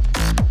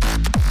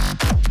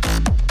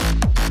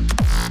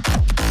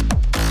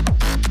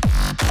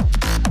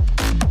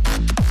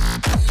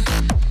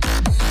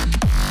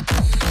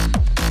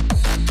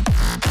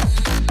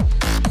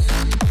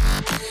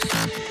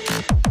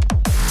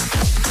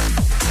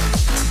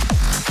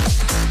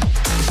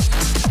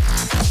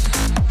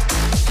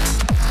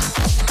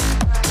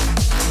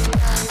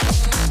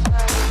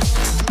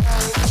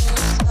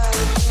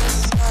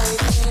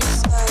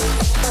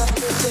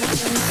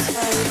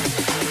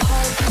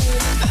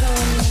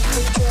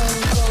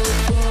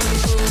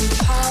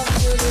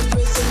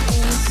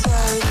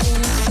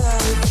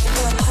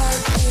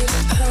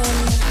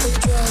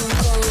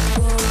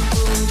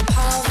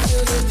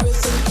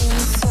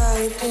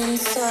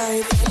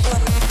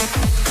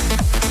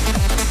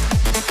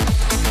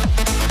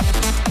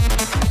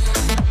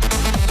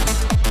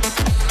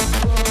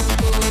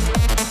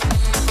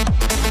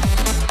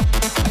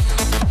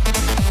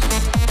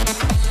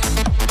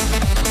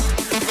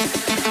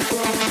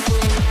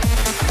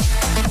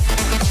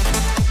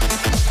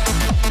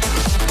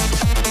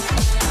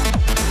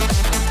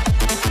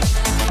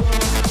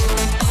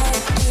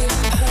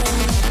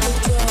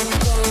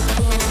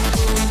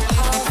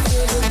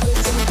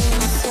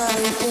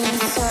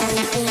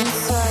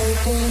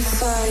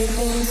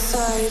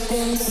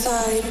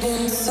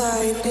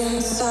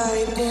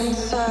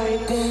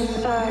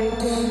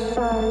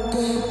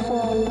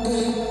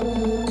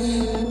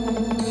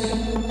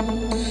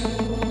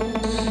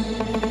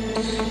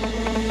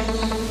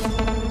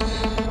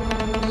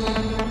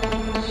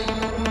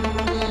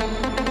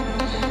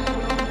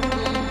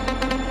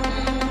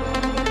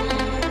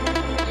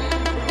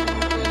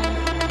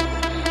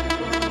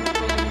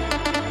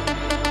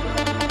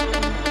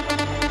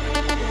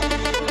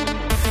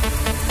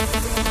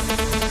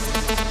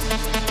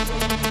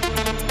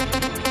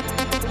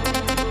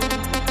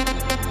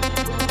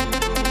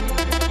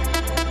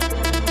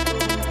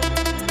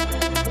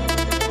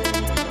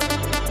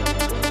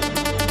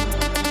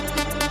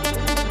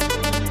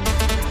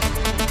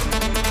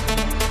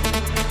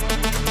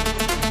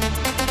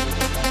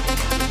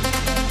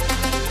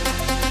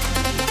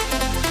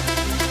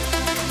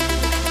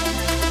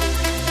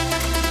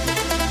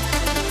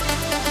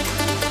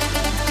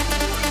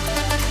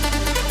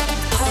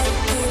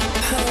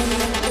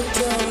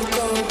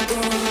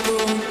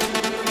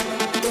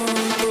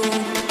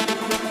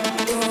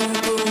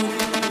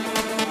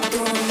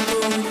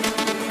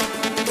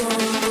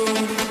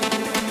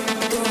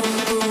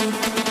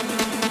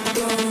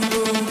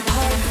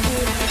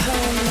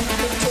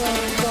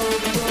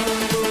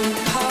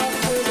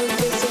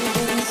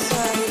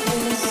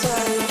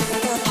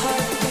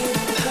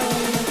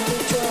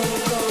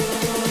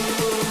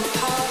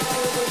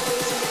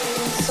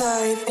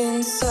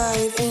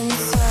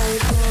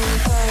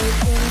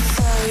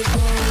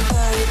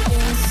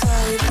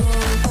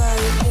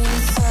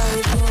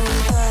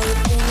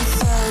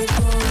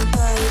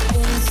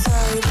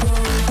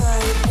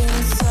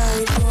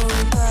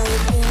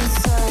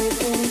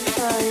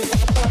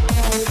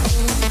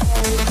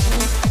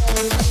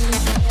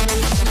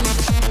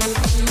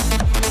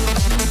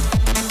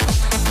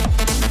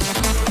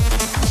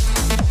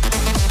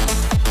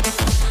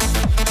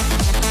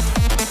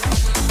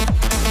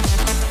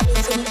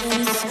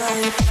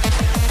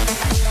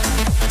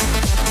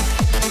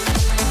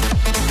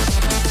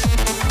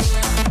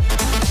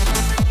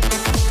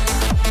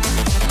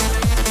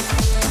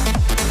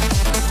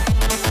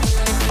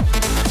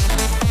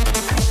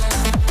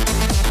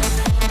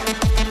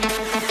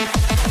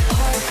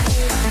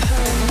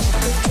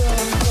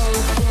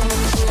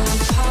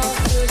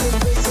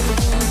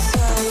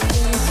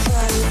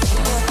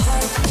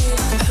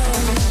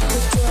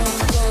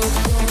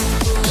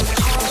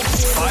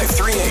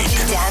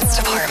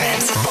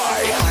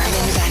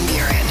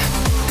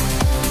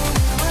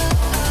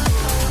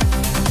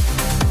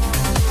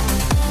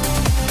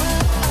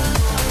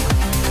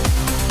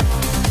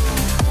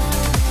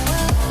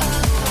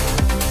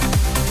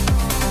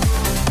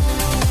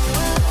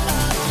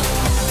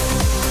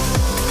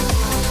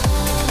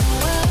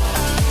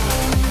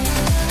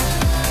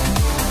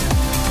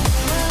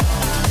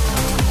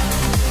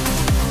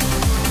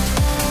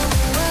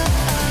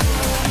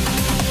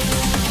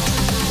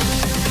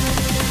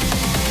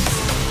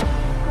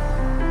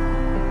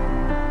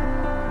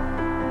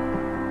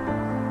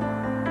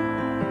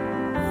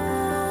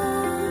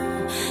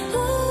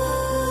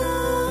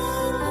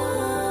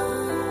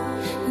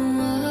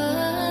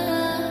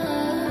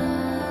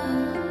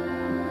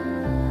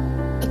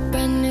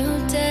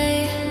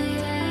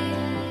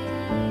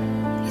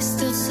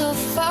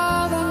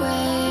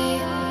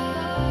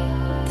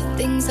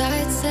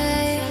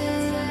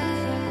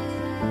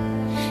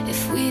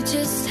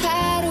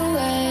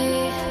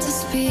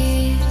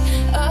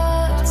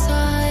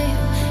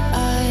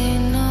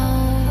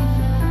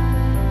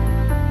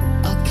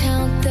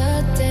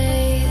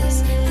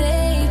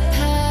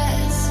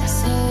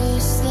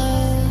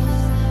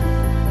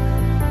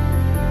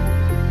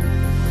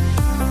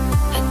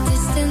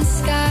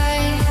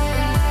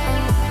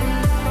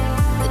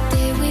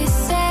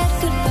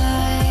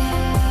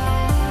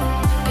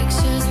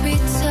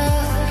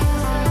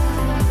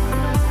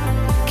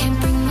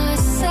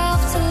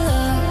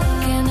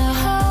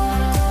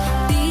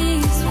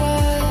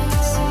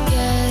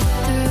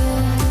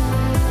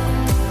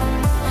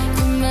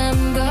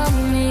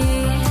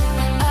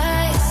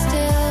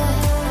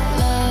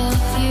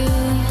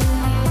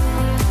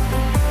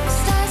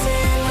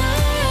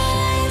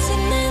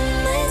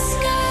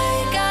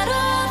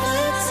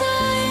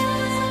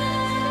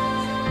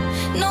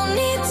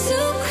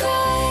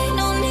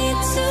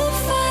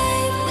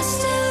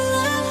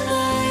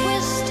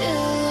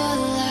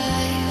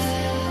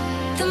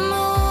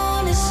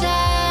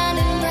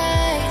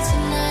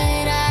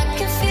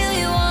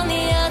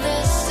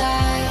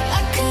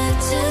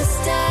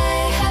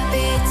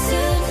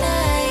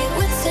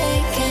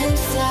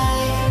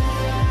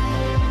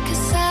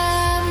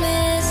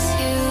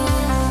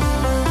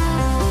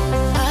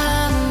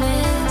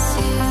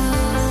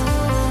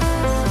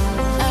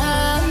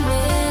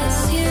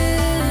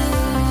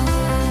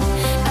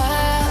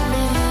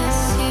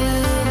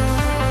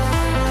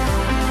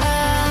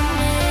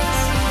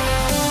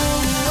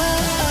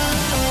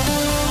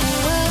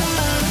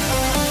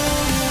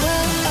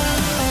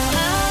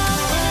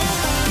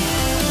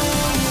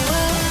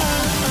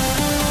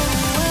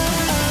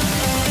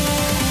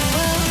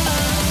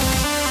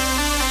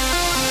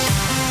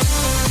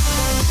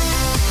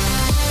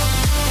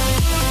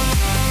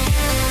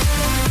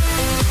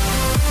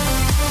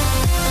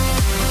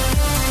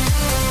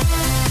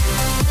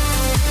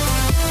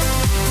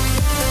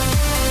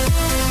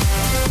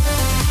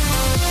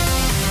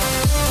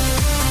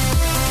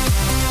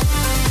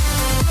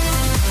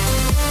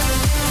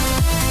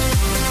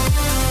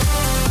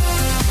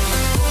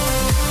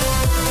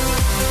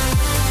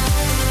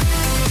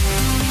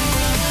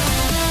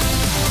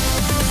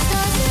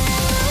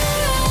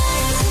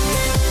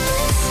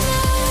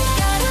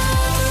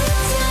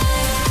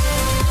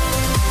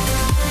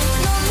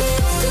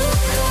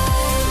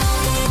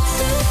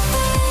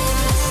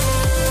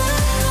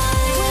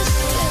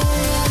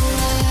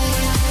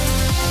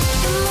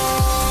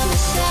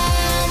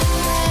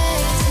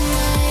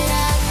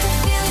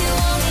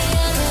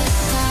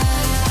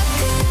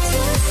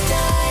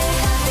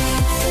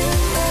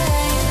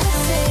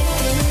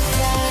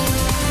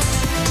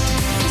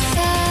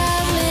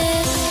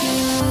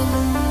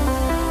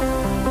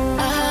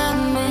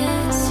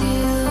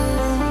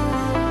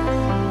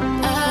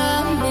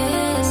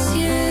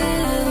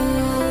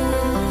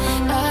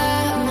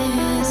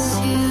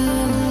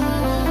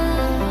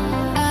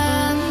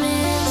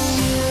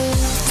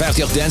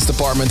 538 Dance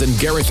Department en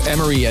Gareth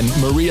Emery en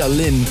Maria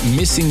Lynn,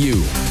 Missing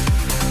You.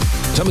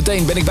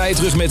 Zometeen ben ik bij je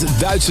terug met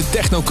Duitse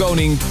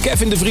technokoning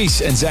Kevin de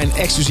Vries en zijn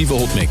exclusieve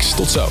hotmix.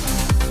 Tot zo.